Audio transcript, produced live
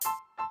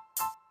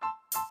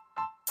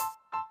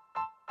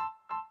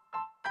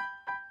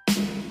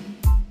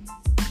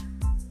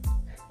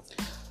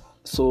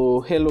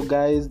So hello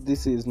guys,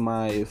 this is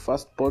my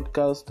first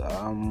podcast.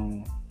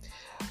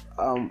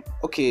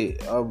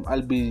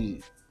 I'll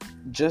be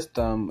just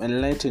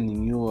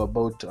enlightening you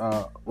about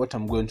what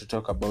I'm going to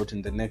talk about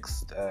in the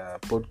next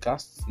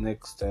podcasts,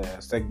 next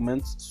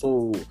segments.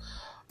 So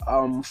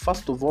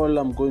first of all,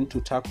 I'm going to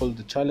tackle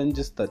the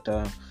challenges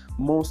that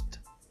most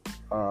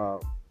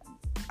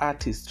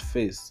artists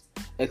face,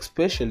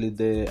 especially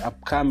the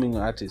upcoming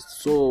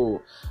artists.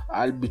 So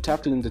I'll be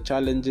tackling the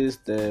challenges,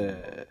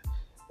 the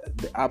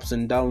ups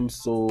and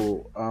downs.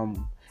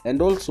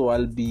 And also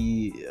I'll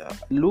be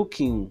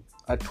looking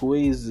at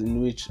ways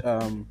in which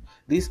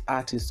these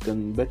artists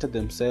can better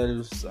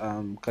themselves,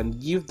 can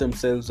give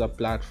themselves a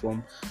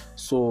platform.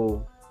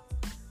 So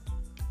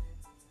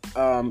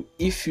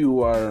if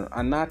you are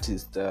an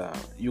artist,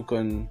 you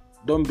can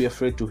don't be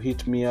afraid to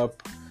hit me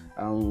up.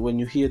 When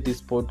you hear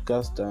this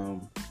podcast,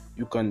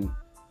 you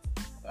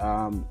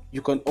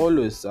can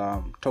always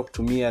talk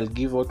to me. I'll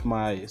give out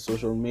my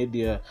social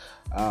media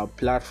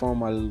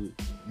platform. I'll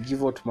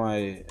give out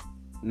my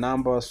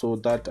number so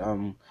that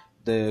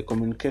the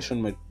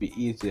communication might be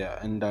easier.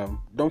 And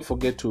don't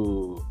forget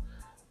to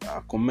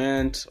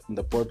comment on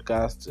the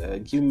podcast.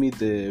 Give me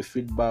the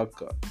feedback,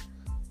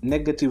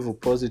 negative or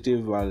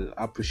positive. I'll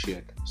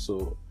appreciate.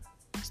 So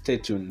stay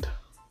tuned.